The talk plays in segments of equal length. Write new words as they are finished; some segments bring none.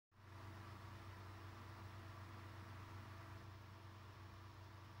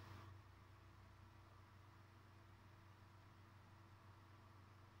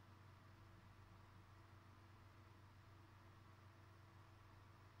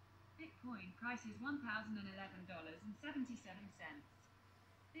Bitcoin price is $1,011.77.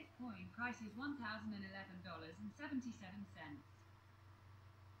 Bitcoin price is $1,011.77.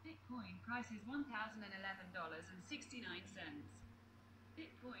 Bitcoin price is $1,011.69.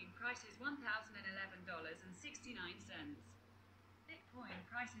 Bitcoin price is $1,011.69. Bitcoin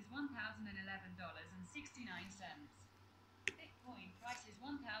price is $1,011.69. Bitcoin price is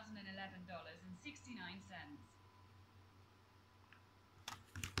 $1,011.69.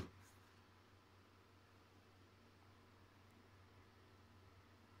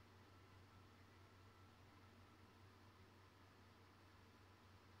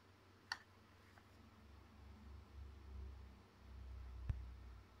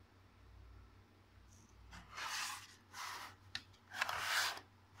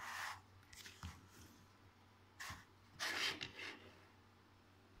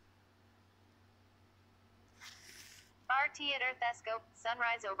 RT at Earthescope,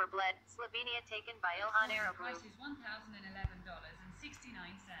 sunrise over Bled, Slovenia taken by Ilhan Arab. Price is $1,011.69.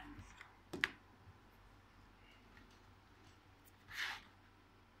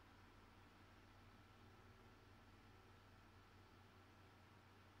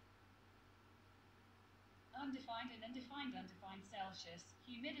 Undefined and undefined Celsius.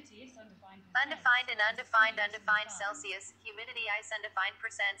 Humidity is undefined percent. Undefined and undefined Celsius. Humidity ice undefined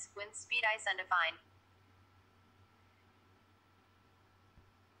percents. Wind speed ice undefined.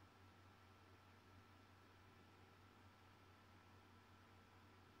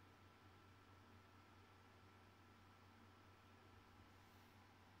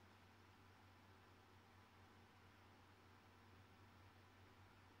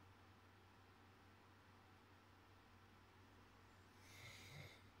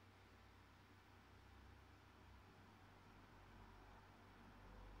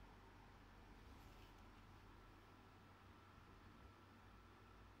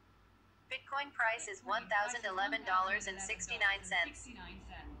 Bitcoin price is $1,011.69.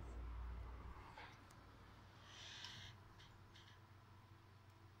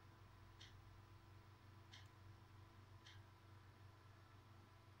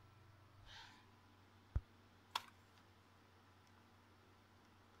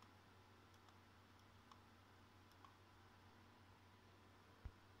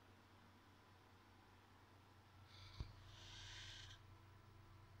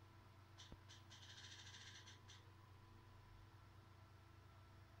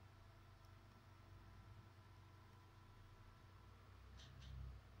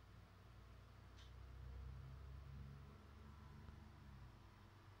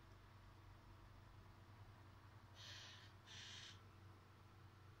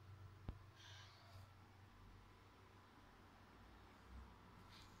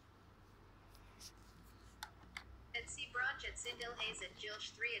 At C Branch at Sindil Hayes at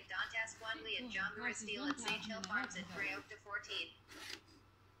Jilsh 3 at Dantas Wanley at John Steel at Sage Hill Farms at Dreokta 14.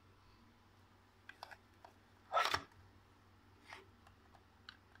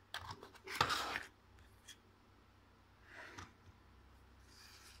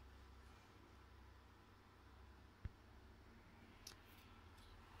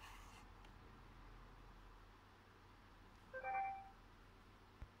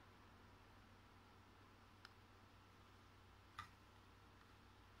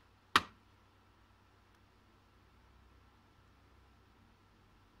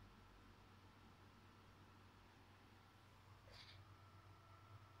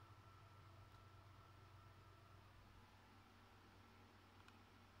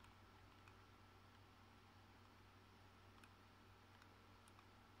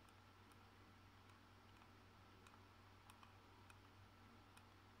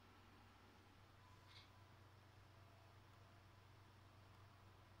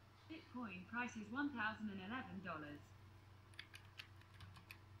 Bitcoin price is $1,011.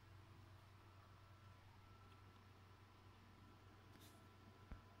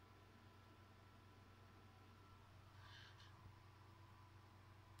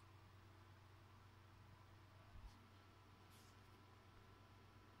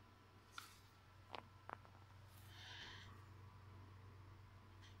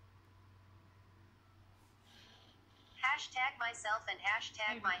 Hashtag myself and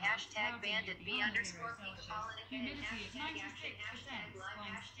hashtag my hashtag bandit B underscore Peacopolinica and hashtag action hashtag live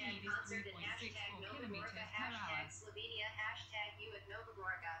hashtag concert and hashtag Novagorka hashtag Slovenia hashtag you at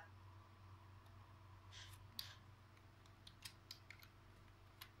Novagorka.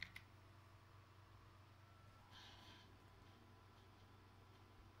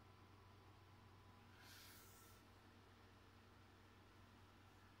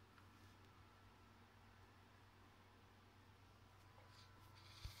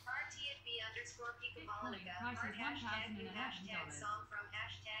 RT Picopolitica, price is art hashtag new $1,011. hashtag song from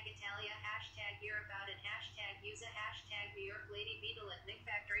hashtag Italia hashtag hear about it hashtag use a hashtag New York Lady Beetle at Nick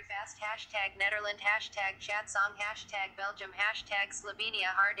Factory Fast hashtag Netherland hashtag chat song hashtag Belgium hashtag Slovenia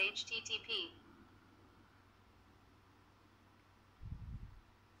hard HTTP